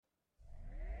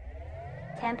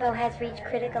Tempo has reached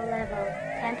critical level.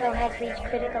 Tempo has reached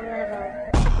critical level.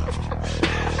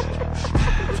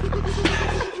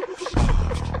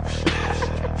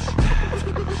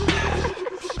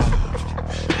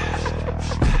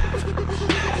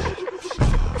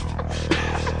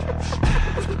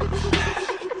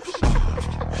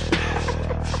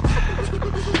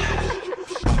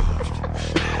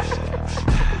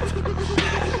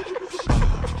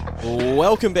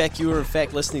 Welcome back. You are in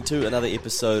fact listening to another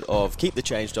episode of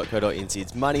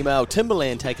KeepTheChange.co.nz's Money Mail.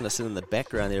 Timberland taking us in the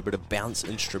background there, a bit of bounce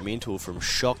instrumental from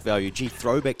Shock Value. Gee,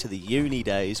 throwback to the uni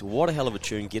days. What a hell of a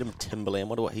tune. Get him Timberland.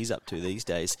 Wonder what he's up to these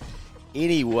days.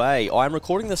 Anyway, I'm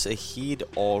recording this ahead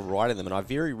of writing them, and I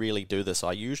very rarely do this.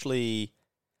 I usually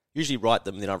write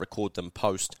them, then I record them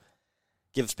post.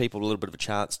 Gives people a little bit of a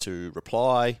chance to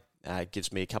reply.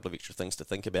 Gives me a couple of extra things to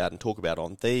think about and talk about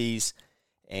on these.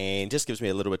 And just gives me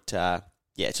a little bit,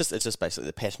 it's just basically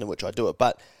the pattern in which I do it.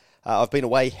 But I've been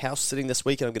away house sitting this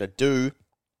week, and I'm going to do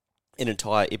an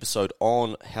entire episode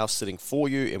on house sitting for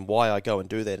you and why I go and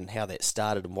do that and how that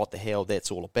started and what the hell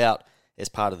that's all about as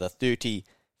part of the 30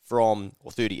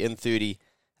 in 30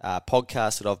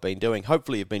 podcast that I've been doing.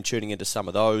 Hopefully you've been tuning into some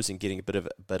of those and getting a bit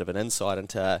of an insight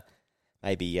into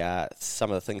maybe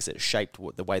some of the things that shaped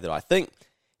the way that I think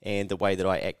and the way that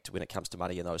I act when it comes to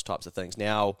money and those types of things.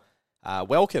 Now,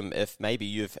 welcome if maybe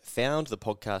you've found the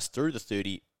podcast through the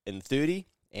 30 in 30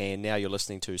 and now you're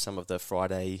listening to some of the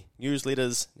Friday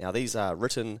newsletters. Now these are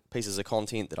written pieces of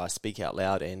content that I speak out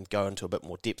loud and go into a bit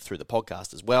more depth through the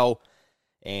podcast as well.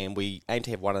 And we aim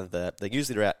to have one of the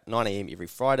newsletter out 9 a.m. every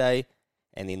Friday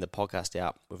and then the podcast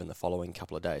out within the following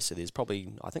couple of days. So there's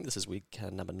probably, I think this is week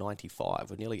number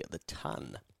 95. We're nearly at the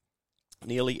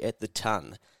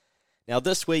ton. Now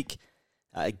this week,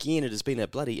 again, it has been a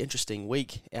bloody interesting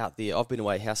week out there. I've been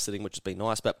away house sitting, which has been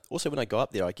nice, but also when I go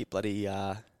up there, I get bloody,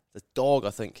 the dog,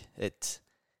 I think, it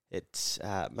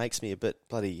makes me a bit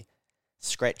bloody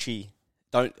scratchy.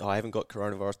 I haven't got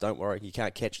coronavirus, don't worry, you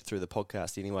can't catch it through the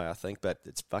podcast anyway, I think, but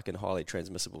it's fucking highly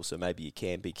transmissible, so maybe you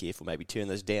can be careful, maybe turn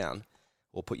this down,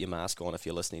 or put your mask on if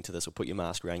you're listening to this, or put your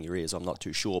mask around your ears, I'm not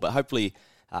too sure, but hopefully,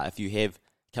 if you have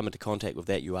come into contact with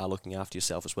that, you are looking after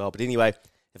yourself as well. But anyway,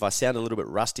 if I sound a little bit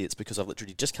rusty, it's because I've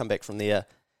literally just come back from there.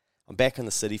 I'm back in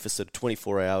the city for sort of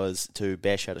 24 hours to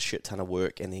bash out a shit ton of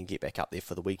work and then get back up there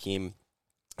for the weekend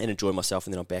and enjoy myself,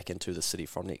 and then I'm back into the city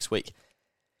from next week.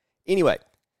 Anyway,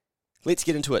 let's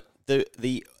get into it.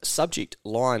 The subject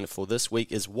line for this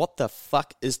week is, what the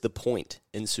fuck is the point?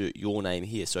 Insert your name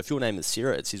here. So if your name is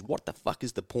Sarah, it says, what the fuck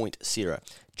is the point, Sarah?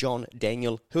 John,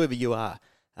 Daniel, whoever you are,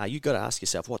 you've got to ask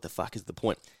yourself, what the fuck is the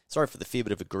point? Sorry for the fair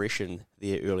bit of aggression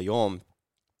there early on.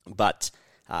 But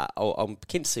I'm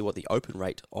keen to see what the open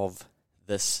rate of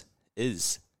this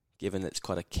is, given it's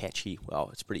quite a catchy,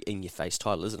 well, it's a pretty in-your-face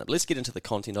title, isn't it? But let's get into the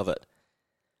content of it.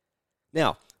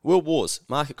 Now, world wars,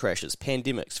 market crashes,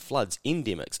 pandemics, floods,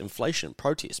 endemics, inflation,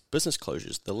 protests, business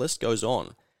closures, the list goes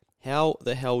on. How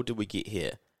the hell did we get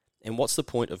here? And what's the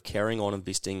point of carrying on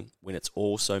investing when it's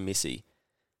all so messy?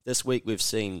 This week we've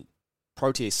seen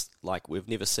protests like we've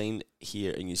never seen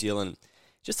here in New Zealand.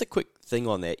 Just a quick thing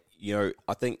on that,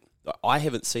 I think I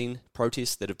haven't seen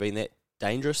protests that have been that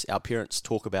dangerous. Our parents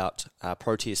talk about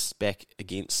protests back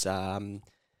against in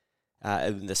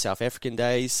the South African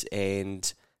days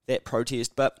and that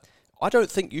protest, but I don't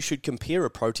think you should compare a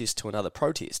protest to another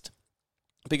protest,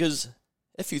 because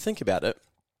if you think about it,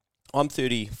 I'm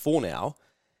 34 now,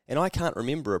 and I can't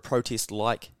remember a protest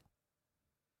like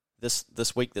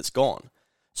this week that's gone.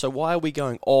 So why are we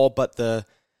going, but the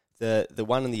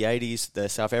one in the 80s, the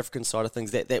South African side of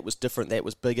things, that was different, that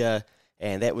was bigger,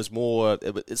 and that was more,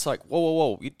 it's like,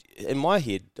 whoa. In my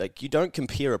head, like, you don't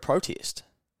compare a protest.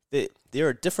 There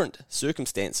are different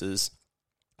circumstances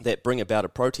that bring about a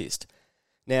protest.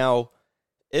 Now,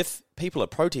 if people are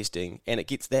protesting and it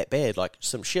gets that bad, like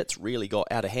some shit's really got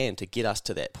out of hand to get us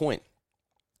to that point.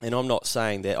 And I'm not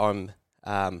saying that I'm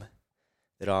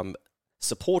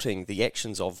supporting the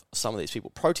actions of some of these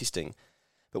people protesting,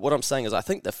 but what I'm saying is I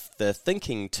think the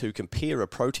thinking to compare a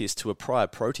protest to a prior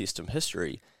protest in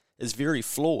history is very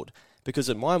flawed. Because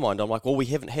in my mind, I'm like, well, we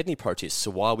haven't had any protests,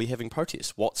 so why are we having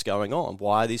protests? What's going on?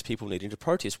 Why are these people needing to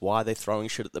protest? Why are they throwing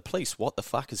shit at the police? What the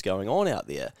fuck is going on out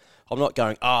there? I'm not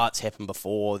going, it's happened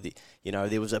before.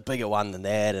 There was a bigger one than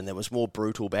that, and there was more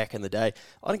brutal back in the day.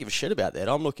 I don't give a shit about that.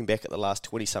 I'm looking back at the last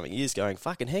 20-something years going,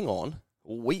 fucking hang on.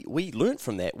 We learnt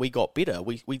from that. We got better.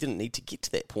 We didn't need to get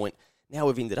to that point. Now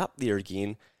we've ended up there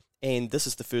again. And this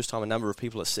is the first time a number of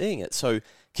people are seeing it. So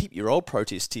keep your old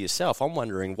protests to yourself. I'm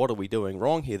wondering, what are we doing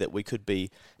wrong here that we could be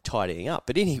tidying up?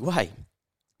 But anyway,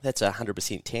 that's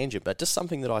 100% tangent, but just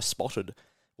something that I spotted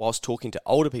whilst talking to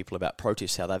older people about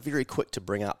protests, how they're very quick to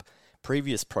bring up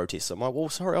previous protests. I'm like, well,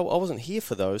 sorry, I wasn't here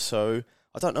for those, so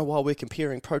I don't know why we're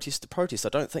comparing protest to protest. I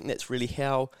don't think that's really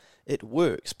how it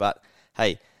works. But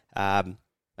hey,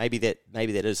 maybe that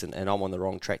isn't, and I'm on the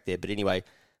wrong track there. But anyway,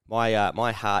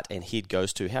 my heart and head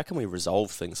goes to how can we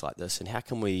resolve things like this, and how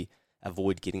can we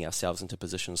avoid getting ourselves into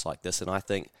positions like this. And I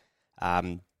think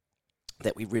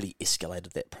that we really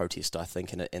escalated that protest, I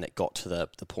think, and it got to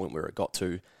the point where it got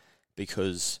to,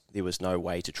 because there was no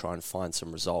way to try and find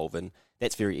some resolve. And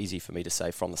that's very easy for me to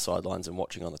say from the sidelines and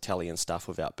watching on the telly and stuff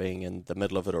without being in the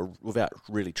middle of it, or without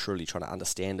really truly trying to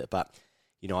understand it. But,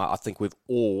 I think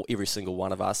every single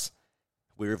one of us,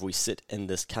 wherever we sit in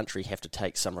this country, have to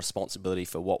take some responsibility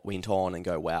for what went on and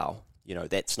go, wow,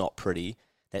 that's not pretty.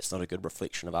 That's not a good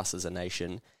reflection of us as a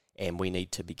nation, and we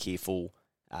need to be careful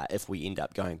if we end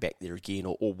up going back there again,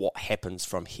 or what happens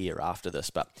from here after this.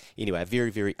 But anyway, a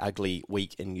very, very ugly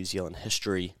week in New Zealand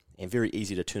history, and very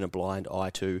easy to turn a blind eye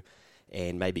to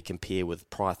and maybe compare with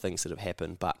prior things that have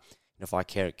happened. But if I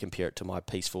can compare it to my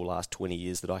peaceful last 20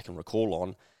 years that I can recall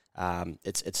on,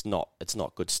 it's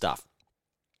not good stuff.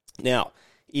 Now,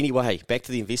 anyway, back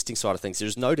to the investing side of things.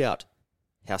 There's no doubt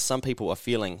how some people are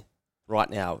feeling right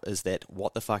now is that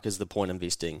what the fuck is the point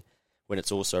investing when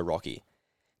it's all so rocky?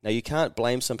 Now, you can't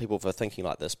blame some people for thinking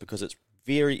like this, because it's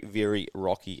very, very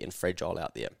rocky and fragile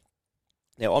out there.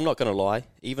 Now, I'm not going to lie,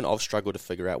 even I've struggled to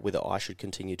figure out whether I should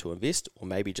continue to invest or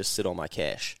maybe just sit on my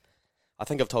cash. I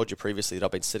think I've told you previously that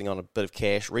I've been sitting on a bit of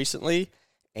cash recently,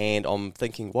 and I'm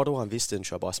thinking, what do I invest in?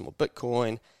 Should I buy some more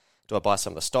Bitcoin? Do I buy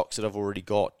some of the stocks that I've already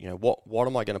got? What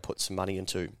am I going to put some money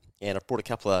into? And I've bought a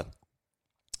couple of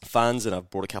funds, and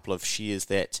I've bought a couple of shares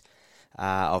that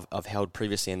I've held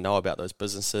previously and know about those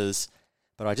businesses,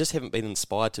 but I just haven't been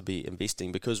inspired to be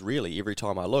investing, because really every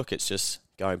time I look, it's just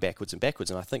going backwards and backwards,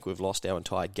 and I think we've lost our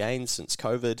entire gains since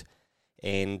COVID,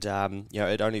 and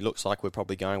it only looks like we're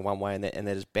probably going one way, and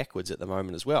that is backwards at the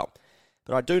moment as well.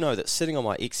 But I do know that sitting on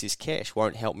my excess cash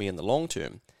won't help me in the long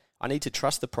term. I need to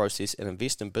trust the process and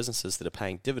invest in businesses that are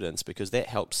paying dividends, because that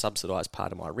helps subsidise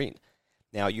part of my rent.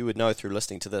 Now, you would know through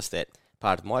listening to this that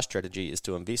part of my strategy is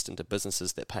to invest into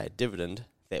businesses that pay a dividend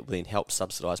that will then help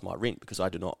subsidise my rent, because I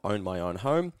do not own my own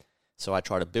home. So I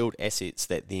try to build assets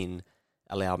that then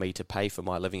allow me to pay for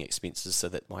my living expenses, so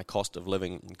that my cost of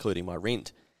living, including my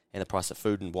rent and the price of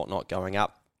food and whatnot going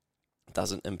up,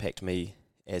 doesn't impact me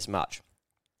as much.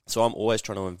 So I'm always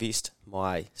trying to invest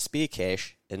my spare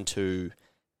cash into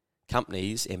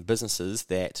companies and businesses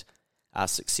that are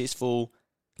successful,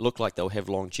 look like they'll have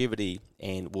longevity,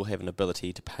 and will have an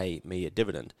ability to pay me a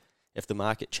dividend. If the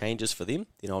market changes for them,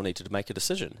 then I'll need to make a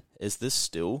decision. Is this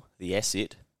still the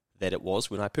asset that it was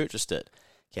when I purchased it?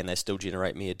 Can they still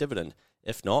generate me a dividend?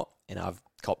 If not, and I've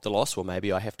copped the loss, well,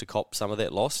 maybe I have to cop some of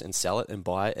that loss and sell it and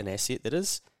buy an asset that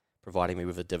is providing me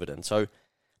with a dividend. So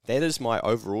that is my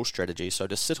overall strategy. So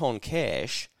to sit on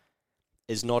cash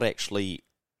is not actually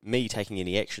me taking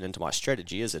any action into my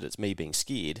strategy, is it? It's me being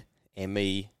scared and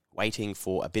me waiting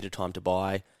for a better time to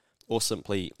buy, or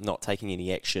simply not taking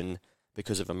any action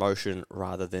because of emotion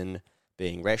rather than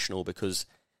being rational, because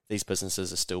these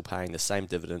businesses are still paying the same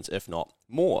dividends, if not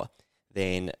more,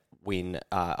 than when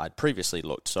I'd previously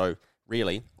looked. So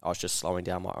really, I was just slowing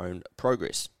down my own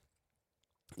progress.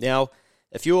 Now,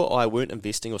 if you or I weren't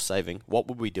investing or saving, what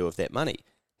would we do with that money?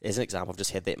 As an example, I've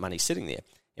just had that money sitting there.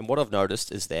 And what I've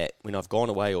noticed is that when I've gone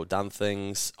away or done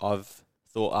things, I've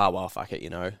thought, well, fuck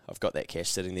it, I've got that cash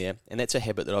sitting there. And that's a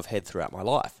habit that I've had throughout my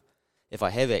life. If I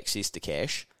have access to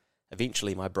cash,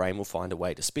 eventually my brain will find a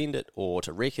way to spend it, or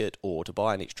to wreck it, or to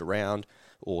buy an extra round,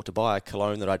 or to buy a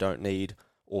cologne that I don't need,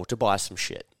 or to buy some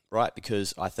shit, right?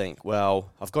 Because I think,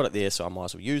 well, I've got it there, so I might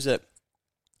as well use it.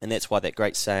 And that's why that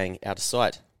great saying, out of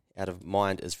sight, out of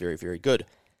mind, is very, very good.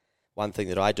 One thing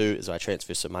that I do is I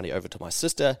transfer some money over to my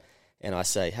sister, and I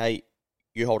say, hey,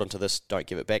 you hold on to this, don't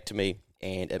give it back to me.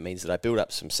 And it means that I build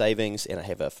up some savings, and I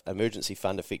have an emergency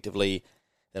fund effectively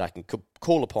that I can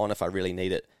call upon if I really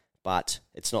need it. But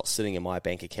it's not sitting in my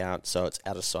bank account, so it's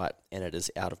out of sight and it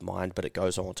is out of mind, but it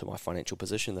goes on to my financial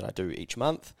position that I do each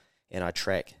month, and I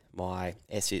track my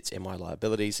assets and my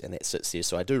liabilities, and that sits there.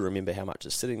 So I do remember how much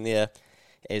is sitting there,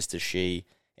 as does she,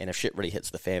 and if shit really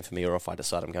hits the fan for me, or if I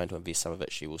decide I'm going to invest some of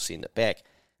it, she will send it back.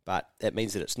 But that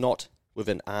means that it's not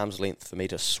within arm's length for me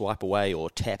to swipe away or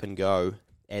tap and go,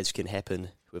 as can happen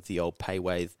with the old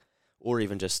PayWave, or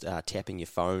even just tapping your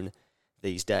phone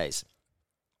these days.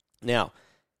 Now,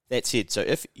 that said, so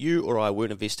if you or I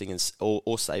weren't investing in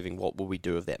or saving, what will we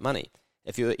do with that money?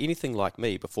 If you're anything like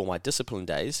me before my discipline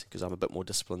days, because I'm a bit more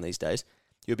disciplined these days,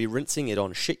 you'll be rinsing it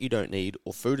on shit you don't need,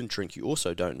 or food and drink you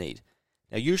also don't need.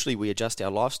 Now, usually we adjust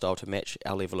our lifestyle to match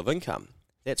our level of income,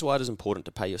 That's why it is important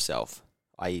to pay yourself,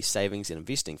 i.e. savings and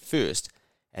investing first,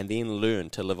 and then learn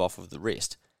to live off of the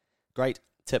rest. Great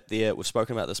tip there. We've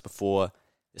spoken about this before.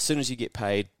 As soon as you get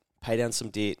paid, pay down some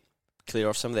debt, clear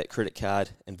off some of that credit card,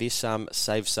 invest some,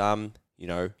 save some,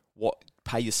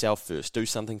 pay yourself first. Do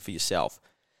something for yourself.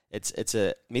 It's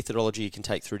a methodology you can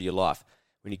take through to your life.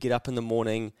 When you get up in the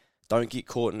morning, don't get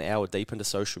caught an hour deep into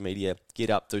social media. Get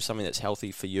up, do something that's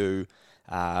healthy for you.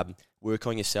 Work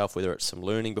on yourself, whether it's some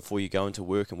learning before you go into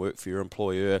work and work for your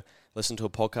employer. Listen to a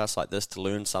podcast like this to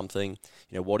learn something.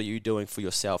 What are you doing for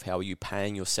yourself? How are you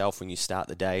paying yourself when you start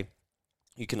the day?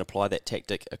 You can apply that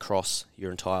tactic across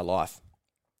your entire life,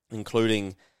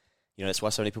 including, that's why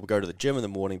so many people go to the gym in the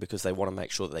morning, because they want to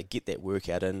make sure that they get that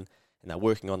workout in and they're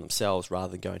working on themselves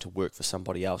rather than going to work for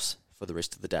somebody else for the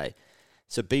rest of the day.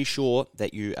 So be sure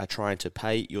that you are trying to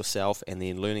pay yourself and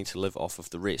then learning to live off of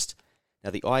the rest. Now,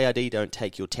 the IRD don't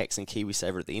take your tax and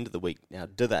KiwiSaver at the end of the week. Now,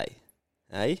 do they?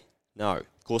 No,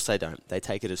 of course they don't. They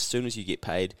take it as soon as you get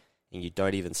paid and you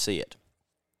don't even see it.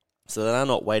 So they're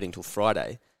not waiting till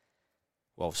Friday.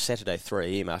 Well, Saturday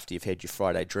 3 a.m. after you've had your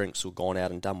Friday drinks or gone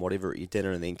out and done whatever at your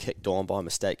dinner and then kicked on by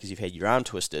mistake because you've had your arm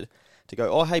twisted, to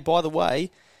go, oh, hey, by the way,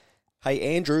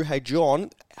 hey, Andrew, hey, John,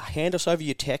 hand us over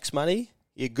your tax money.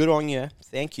 Yeah, good on you.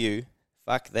 Thank you.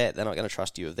 Fuck that. They're not going to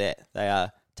trust you with that. They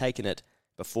are taking it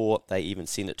before they even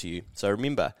send it to you. So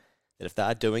remember that if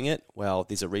they're doing it, well,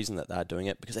 there's a reason that they're doing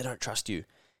it, because they don't trust you.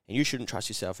 And you shouldn't trust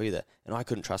yourself either. And I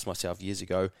couldn't trust myself years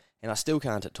ago, and I still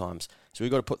can't at times. So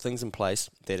we've got to put things in place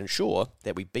that ensure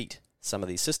that we beat some of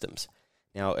these systems.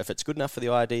 Now, if it's good enough for the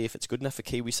ID, if it's good enough for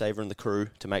KiwiSaver and the crew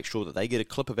to make sure that they get a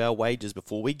clip of our wages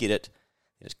before we get it,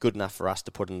 then it's good enough for us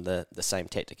to put in the same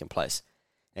tactic in place.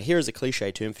 Now, here is a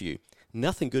cliche term for you.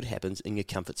 Nothing good happens in your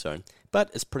comfort zone, but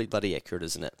it's pretty bloody accurate,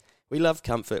 isn't it? We love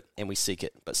comfort and we seek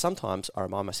it, but sometimes I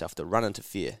remind myself to run into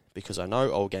fear because I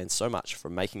know I'll gain so much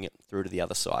from making it through to the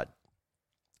other side.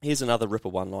 Here's another ripper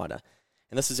one-liner,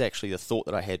 and this is actually the thought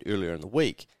that I had earlier in the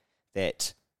week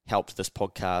that helped this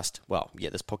podcast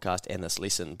and this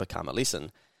lesson become a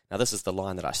lesson. Now, this is the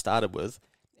line that I started with,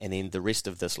 and then the rest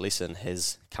of this lesson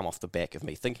has come off the back of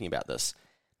me thinking about this.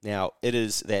 Now, it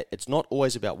is that it's not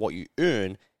always about what you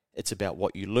earn, it's about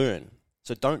what you learn.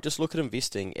 So don't just look at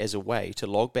investing as a way to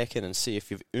log back in and see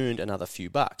if you've earned another few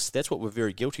bucks. That's what we're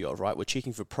very guilty of, right? We're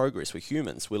checking for progress. We're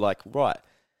humans. We're like, right,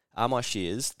 are my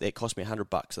shares that cost me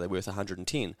 $100, are they worth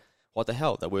 110? What the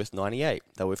hell? They're worth 98.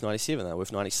 They're worth 97. They're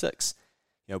worth 96.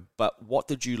 But what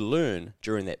did you learn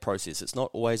during that process? It's not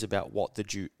always about what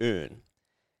did you earn.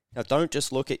 Now, don't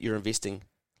just look at your investing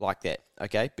like that,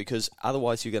 okay? Because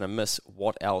otherwise you're going to miss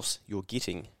what else you're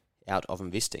getting out of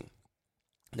investing.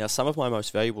 Now, some of my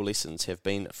most valuable lessons have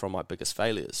been from my biggest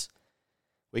failures.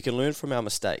 We can learn from our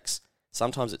mistakes.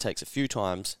 Sometimes it takes a few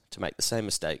times to make the same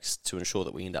mistakes to ensure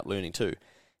that we end up learning too.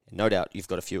 And no doubt you've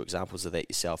got a few examples of that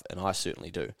yourself, and I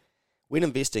certainly do. When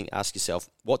investing, ask yourself,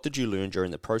 what did you learn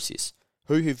during the process?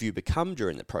 Who have you become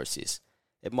during the process?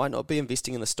 It might not be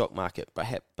investing in the stock market,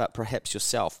 but perhaps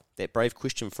yourself, that brave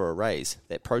question for a raise,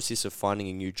 that process of finding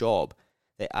a new job,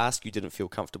 that ask you didn't feel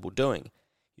comfortable doing.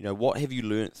 What have you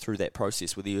learned through that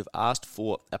process, whether you've asked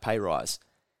for a pay rise?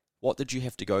 What did you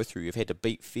have to go through? You've had to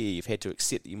beat fear. You've had to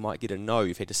accept that you might get a no.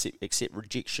 You've had to accept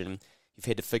rejection. You've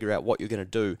had to figure out what you're going to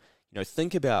do.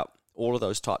 Think about all of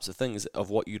those types of things of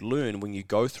what you learn when you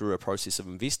go through a process of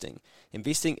investing.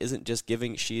 Investing isn't just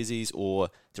giving Sharesies or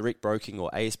direct broking or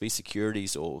ASB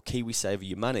securities or KiwiSaver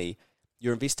your money.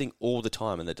 You're investing all the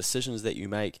time in the decisions that you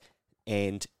make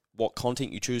and what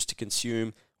content you choose to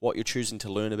consume, what you're choosing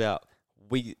to learn about,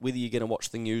 whether you're going to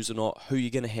watch the news or not, who you're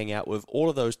going to hang out with. All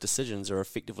of those decisions are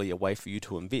effectively a way for you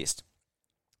to invest.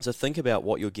 So think about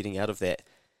what you're getting out of that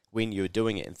when you're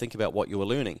doing it, and think about what you are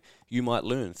learning. You might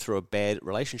learn through a bad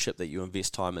relationship that you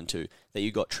invest time into, that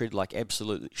you got treated like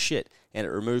absolute shit, and it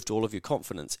removed all of your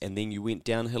confidence, and then you went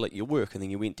downhill at your work, and then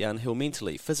you went downhill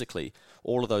mentally, physically,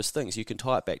 all of those things. You can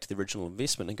tie it back to the original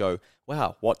investment and go,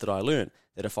 wow, what did I learn?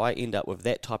 That if I end up with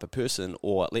that type of person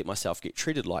or let myself get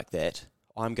treated like that,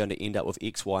 I'm going to end up with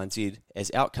X, Y, and Z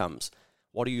as outcomes.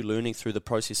 What are you learning through the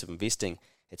process of investing?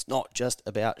 It's not just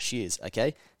about shares,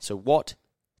 okay? So what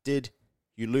did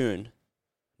you learn,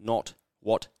 not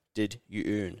what did you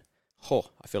earn?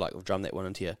 I feel like I've drummed that one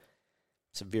into you.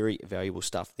 Some very valuable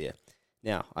stuff there.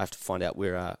 Now, I have to find out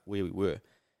where we were.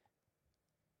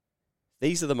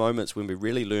 These are the moments when we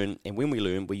really learn, and when we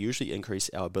learn, we usually increase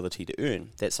our ability to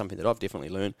earn. That's something that I've definitely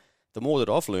learned. The more that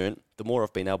I've learned, the more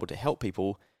I've been able to help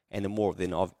people, and the more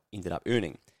then I've ended up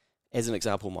earning. As an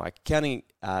example, my accounting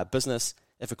business,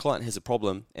 if a client has a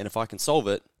problem, and if I can solve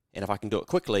it, and if I can do it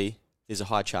quickly, there's a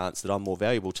high chance that I'm more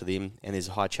valuable to them, and there's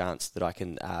a high chance that I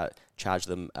can charge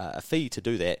them a fee to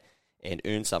do that and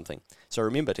earn something. So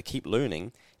remember to keep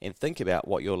learning and think about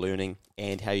what you're learning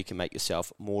and how you can make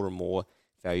yourself more and more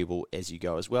valuable as you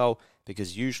go as well,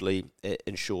 because usually it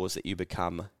ensures that you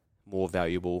become more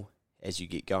valuable as you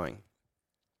get going.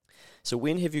 So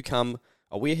where have you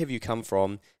come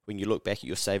from when you look back at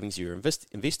your savings or your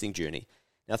investing journey?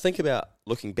 Now think about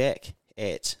looking back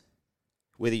at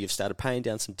whether you've started paying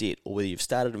down some debt, or whether you've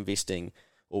started investing,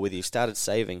 or whether you've started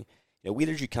saving. Where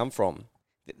did you come from?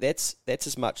 That's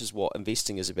as much as what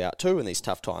investing is about too in these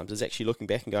tough times, is actually looking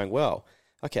back and going, well,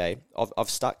 okay,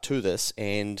 I've stuck to this,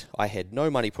 and I had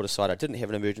no money put aside. I didn't have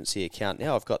an emergency account.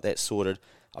 Now I've got that sorted.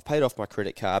 I've paid off my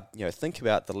credit card. Think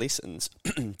about the lessons,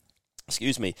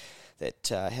 excuse me, that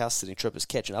house sitting trip is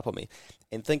catching up on me,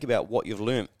 and think about what you've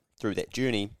learned through that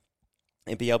journey,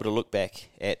 and be able to look back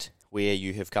at where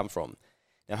you have come from.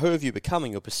 Now, who have you become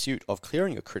in your pursuit of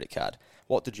clearing your credit card?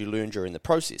 What did you learn during the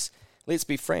process? Let's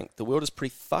be frank, the world is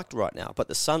pretty fucked right now, but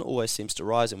the sun always seems to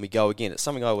rise and we go again. It's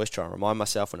something I always try and remind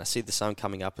myself when I see the sun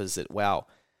coming up, is that, wow,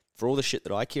 for all the shit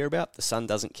that I care about, the sun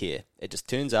doesn't care. It just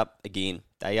turns up again,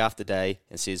 day after day,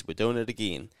 and says, we're doing it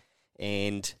again.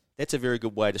 And that's a very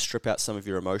good way to strip out some of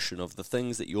your emotion of the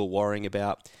things that you're worrying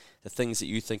about, the things that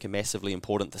you think are massively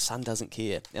important. The sun doesn't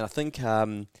care. And I think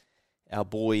our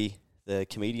boy, the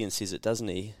comedian, says it, doesn't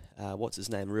he? What's his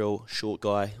name? Real short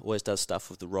guy, always does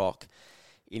stuff with The Rock.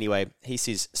 Anyway, he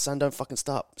says, sun don't fucking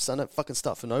stop. Sun don't fucking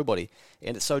stop for nobody.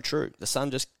 And it's so true. The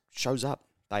sun just shows up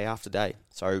day after day.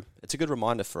 So it's a good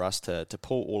reminder for us to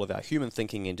pull all of our human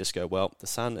thinking and just go, well, the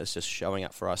sun is just showing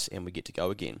up for us and we get to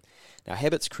go again. Now,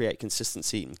 habits create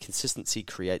consistency, and consistency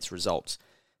creates results.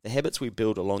 The habits we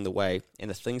build along the way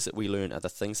and the things that we learn are the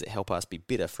things that help us be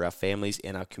better for our families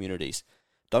and our communities.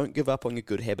 Don't give up on your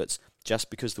good habits just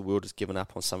because the world has given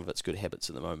up on some of its good habits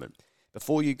at the moment.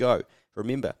 Before you go,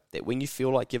 remember that when you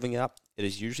feel like giving up, it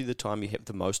is usually the time you have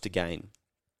the most to gain.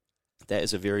 That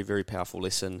is a very, very powerful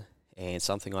lesson, and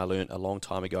something I learned a long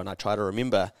time ago, and I try to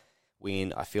remember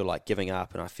when I feel like giving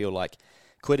up and I feel like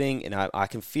quitting, and I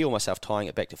can feel myself tying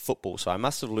it back to football. So I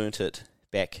must have learnt it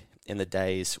back in the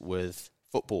days with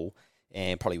football,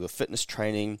 and probably with fitness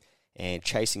training and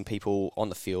chasing people on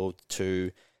the field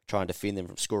to try and defend them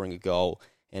from scoring a goal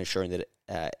and ensuring that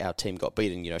our team got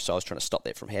beaten. So I was trying to stop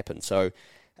that from happening. So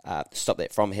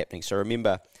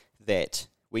remember that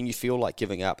when you feel like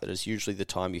giving up, it is usually the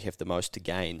time you have the most to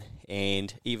gain.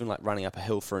 And even like running up a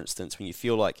hill, for instance, when you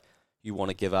feel like you want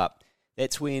to give up,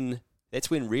 that's when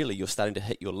really you're starting to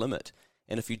hit your limit.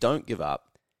 And if you don't give up,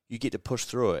 you get to push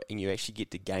through it and you actually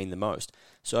get to gain the most.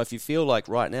 So if you feel like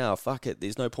right now, fuck it,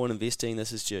 there's no point investing,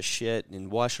 this is just shit, and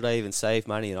why should I even save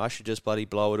money, and I should just bloody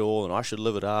blow it all, and I should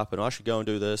live it up, and I should go and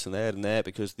do this and that,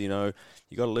 because, you got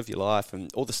to live your life,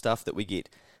 and all the stuff that we get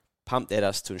pumped at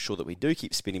us to ensure that we do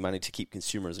keep spending money to keep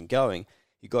consumerism going,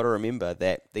 you got to remember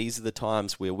that these are the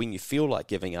times where when you feel like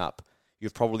giving up,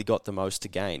 you've probably got the most to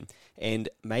gain. And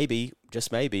maybe,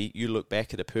 just maybe, you look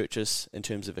back at a purchase in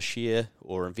terms of a share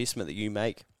or investment that you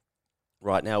make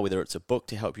right now, whether it's a book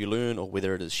to help you learn or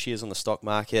whether it is shares on the stock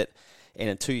market, and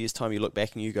in 2 years' time you look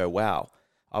back and you go, wow,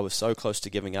 I was so close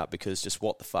to giving up because just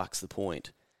what the fuck's the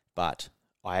point? But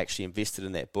I actually invested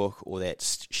in that book or that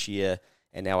share,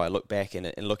 and now I look back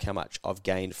and look how much I've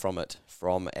gained from it,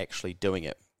 from actually doing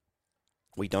it.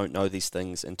 We don't know these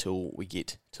things until we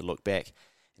get to look back.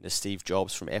 And as Steve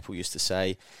Jobs from Apple used to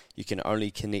say, you can only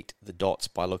connect the dots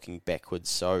by looking backwards.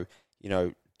 So,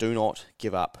 do not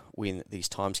give up when these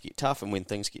times get tough, and when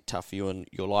things get tough for you in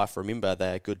your life. Remember,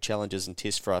 they are good challenges and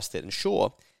tests for us that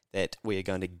ensure that we are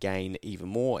going to gain even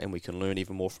more and we can learn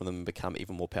even more from them and become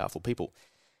even more powerful people.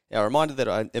 Now, a reminder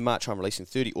that in March I'm releasing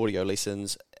 30 audio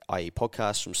lessons, i.e.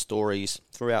 podcasts from stories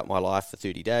throughout my life for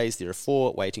 30 days. There are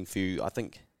 4 waiting for you. I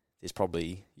think there's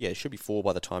probably, it should be 4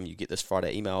 by the time you get this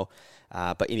Friday email.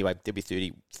 But anyway, there'll be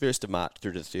 30, 1st of March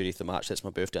through to the 30th of March. That's my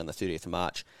birthday on the 30th of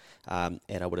March. And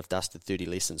I would have dusted 30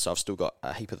 lessons. So I've still got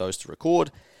a heap of those to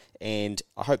record. And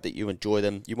I hope that you enjoy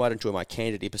them. You might enjoy my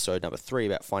candid episode number 3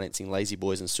 about financing lazy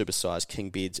boys and supersized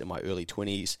king beds in my early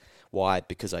 20s. Why?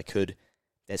 Because I could.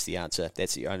 That's the answer.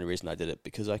 That's the only reason I did it,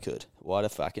 because I could. What a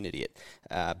fucking idiot.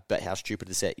 But how stupid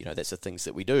is that? That's the things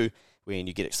that we do when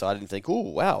you get excited and think, oh,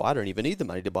 wow, I don't even need the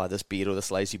money to buy this bed or this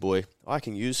lazy boy. I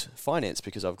can use finance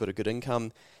because I've got a good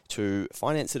income to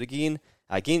finance it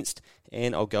against,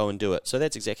 and I'll go and do it. So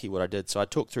that's exactly what I did. So I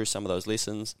talked through some of those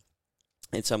lessons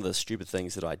and some of the stupid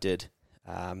things that I did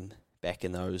back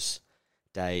in those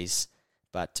days.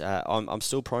 But I'm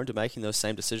still prone to making those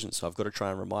same decisions, so I've got to try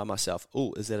and remind myself,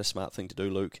 oh, is that a smart thing to do,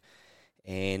 Luke?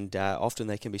 And often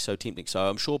they can be so tempting. So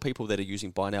I'm sure people that are using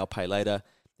buy now, pay later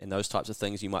and those types of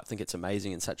things, you might think it's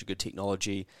amazing and such a good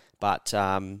technology, but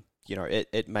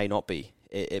it may not be.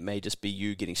 It may just be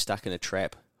you getting stuck in a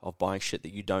trap of buying shit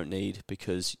that you don't need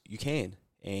because you can,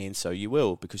 and so you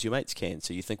will because your mates can.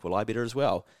 So you think, well, I better as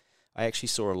well. I actually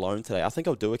saw a loan today. I think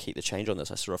I'll do a keep the change on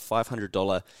this. I saw a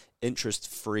 $500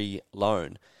 interest-free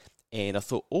loan, and I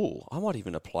thought, oh, I might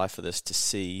even apply for this to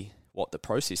see what the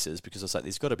process is, because I was like,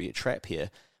 there's got to be a trap here.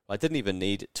 I didn't even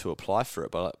need to apply for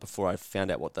it, but before I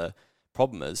found out what the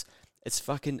problem is, it's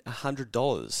fucking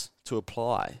 $100 to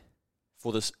apply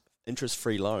for this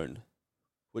interest-free loan,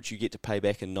 which you get to pay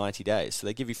back in 90 days. So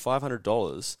they give you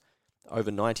 $500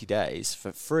 over 90 days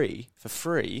for free,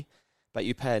 but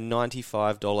you pay a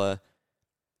 $95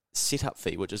 setup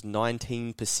fee, which is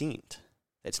 19%.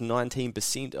 That's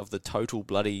 19% of the total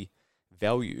bloody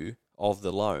value of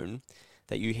the loan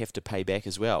that you have to pay back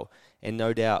as well. And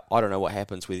no doubt, I don't know what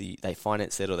happens whether they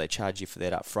finance that or they charge you for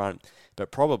that up front,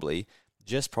 but probably,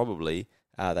 just probably,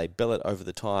 they bill it over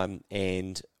the time,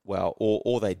 and well,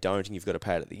 or they don't, and you've got to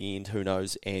pay it at the end, who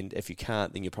knows, and if you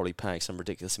can't, then you're probably paying some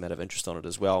ridiculous amount of interest on it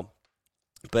as well.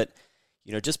 But,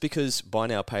 just because buy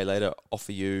now, pay later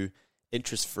offer you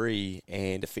interest-free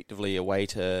and effectively a way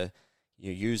to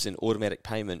use an automatic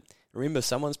payment, remember,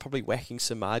 someone's probably whacking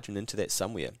some margin into that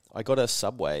somewhere. I got a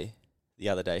Subway the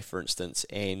other day, for instance,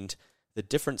 and the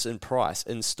difference in price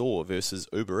in store versus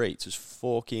Uber Eats was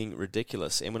fucking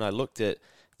ridiculous. And when I looked at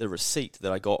the receipt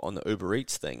that I got on the Uber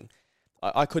Eats thing,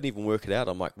 I couldn't even work it out.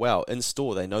 I'm like, wow, in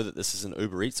store they know that this is an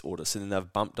Uber Eats order, so then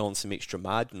they've bumped on some extra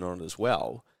margin on it as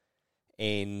well.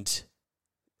 And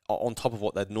on top of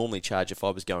what they'd normally charge if I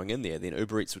was going in there, then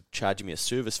Uber Eats would charge me a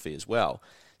service fee as well.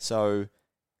 So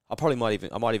I might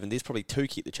even, there's probably two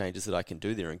keep the changes that I can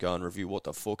do there and go and review what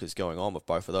the fuck is going on with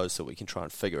both of those so we can try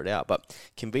and figure it out. But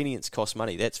convenience costs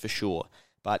money, that's for sure.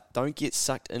 But don't get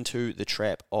sucked into the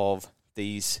trap of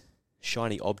these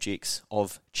shiny objects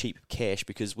of cheap cash,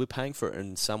 because we're paying for it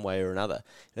in some way or another.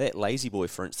 That Lazy Boy,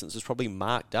 for instance, was probably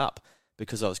marked up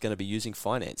because I was going to be using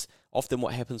finance. Often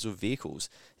what happens with vehicles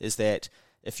is that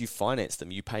if you finance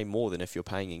them, you pay more than if you're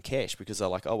paying in cash, because they're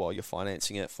like, oh, well, you're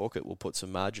financing it, fuck it, we'll put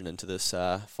some margin into this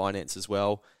finance as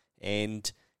well,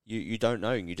 and you don't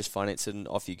know, and you just finance it and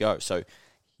off you go. So,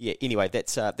 yeah, anyway,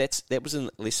 that was in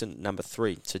lesson number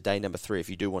 3, so day number 3, if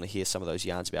you do want to hear some of those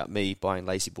yarns about me buying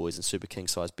Lazy Boys and super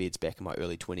king-size beds back in my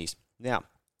early 20s. Now,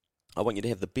 I want you to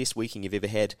have the best weekend you've ever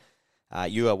had.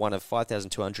 You are one of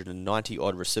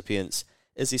 5,290-odd recipients.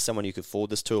 Is there someone you could forward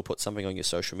this to or put something on your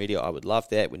social media? I would love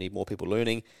that. We need more people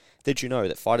learning. Did you know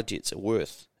that fighter jets are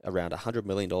worth around $100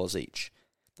 million each?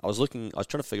 I was trying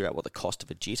to figure out what the cost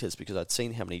of a jet is, because I'd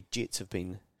seen how many jets have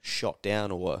been shot down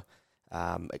or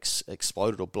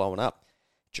exploded or blown up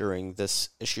during this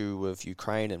issue with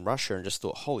Ukraine and Russia, and just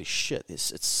thought, holy shit,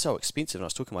 it's so expensive. And I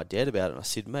was talking to my dad about it, and I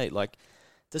said, mate, like,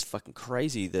 this fucking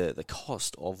crazy. The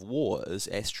cost of war is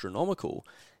astronomical.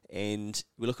 And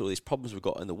we look at all these problems we've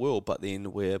got in the world, but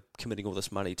then we're committing all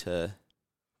this money to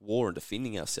war and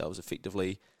defending ourselves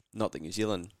effectively. Not that New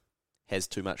Zealand has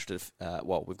too much to,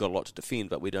 we've got a lot to defend,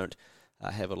 but we don't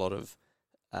have a lot of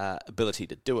ability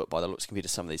to do it by the looks compared to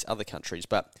some of these other countries.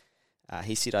 But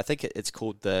he said, I think it's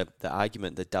called the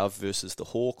argument, the dove versus the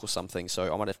hawk or something,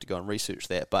 so I might have to go and research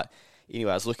that. But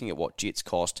anyway, I was looking at what jets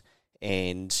cost,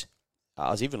 and I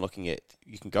was even looking at,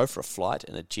 you can go for a flight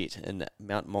in a jet in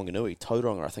Mount Maunganui,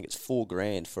 Tauranga. I think it's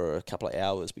 $4,000 for a couple of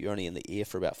hours, but you're only in the air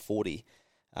for about 40.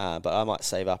 But I might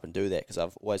save up and do that, because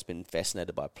I've always been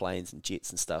fascinated by planes and jets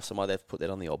and stuff, so I might have to put that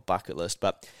on the old bucket list.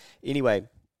 But anyway,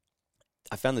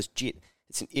 I found this jet.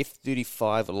 It's an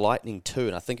F-35 Lightning II,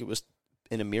 and I think it was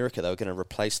in America they were going to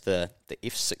replace the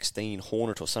F-16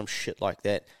 Hornet or some shit like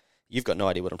that. You've got no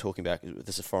idea what I'm talking about, because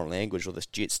this is a foreign language, all this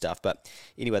jet stuff. But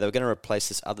anyway, they were going to replace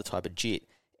this other type of jet.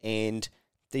 And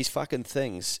these fucking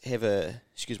things have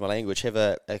excuse my language, have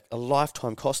a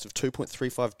lifetime cost of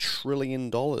 $2.35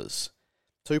 trillion.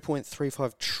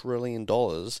 $2.35 trillion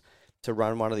to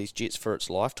run one of these jets for its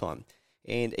lifetime.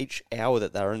 And each hour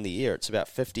that they're in the air, it's about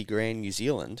 50 grand New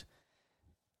Zealand.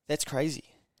 That's crazy.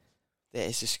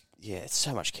 It's just, yeah, it's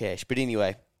so much cash. But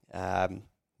anyway,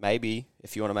 maybe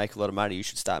if you want to make a lot of money, you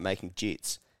should start making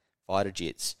jets, fighter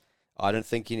jets. I don't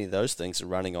think any of those things are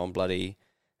running on bloody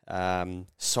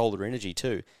solar energy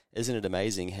too. Isn't it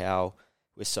amazing how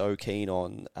we're so keen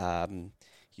on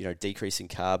decreasing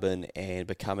carbon and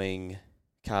becoming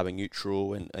carbon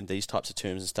neutral and these types of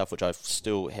terms and stuff, which I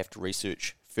still have to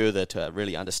research further to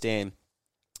really understand.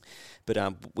 But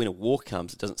when a war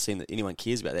comes, it doesn't seem that anyone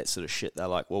cares about that sort of shit. They're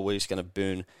like, well, we're just going to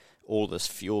burn all this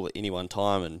fuel at any one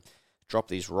time and drop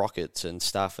these rockets and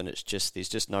stuff, and there's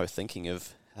just no thinking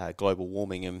of global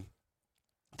warming and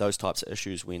those types of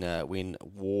issues when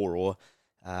war or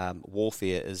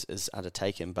warfare is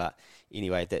undertaken. But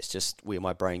anyway, that's just where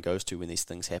my brain goes to when these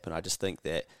things happen. I just think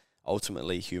that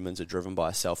ultimately humans are driven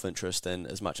by self-interest, and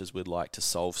as much as we'd like to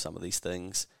solve some of these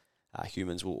things,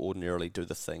 humans will ordinarily do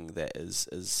the thing that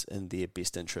is in their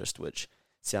best interest, which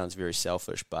sounds very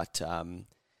selfish, but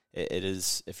it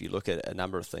is. If you look at a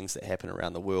number of things that happen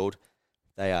around the world,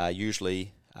 they are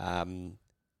usually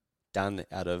done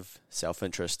out of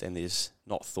self-interest, and there's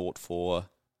not thought for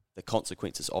the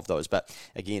consequences of those. But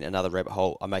again, another rabbit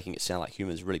hole. I'm making it sound like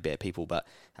humans are really bad people, but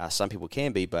some people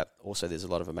can be, but also there's a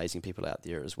lot of amazing people out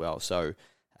there as well. So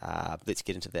let's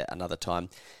get into that another time.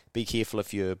 Be careful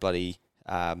if you're bloody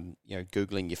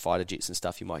Googling your fighter jets and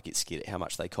stuff. You might get scared at how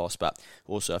much they cost, but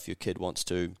also if your kid wants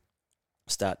to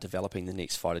start developing the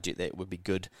next fighter jet, that would be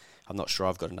good. I'm not sure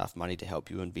I've got enough money to help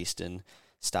you invest in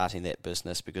starting that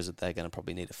business, because they're going to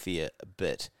probably need a fair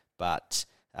bit, but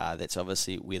that's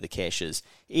obviously where the cash is.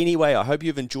 Anyway, I hope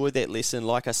you've enjoyed that lesson.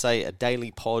 Like I say, a daily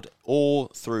pod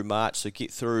all through March, so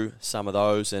get through some of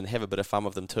those and have a bit of fun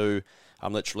with them too.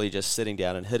 I'm literally just sitting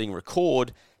down and hitting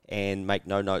record and make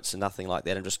no notes and nothing like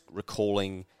that. I'm just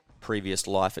recalling previous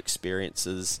life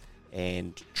experiences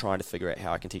and trying to figure out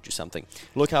how I can teach you something.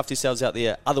 Look after yourselves out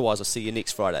there. Otherwise, I'll see you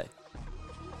next Friday.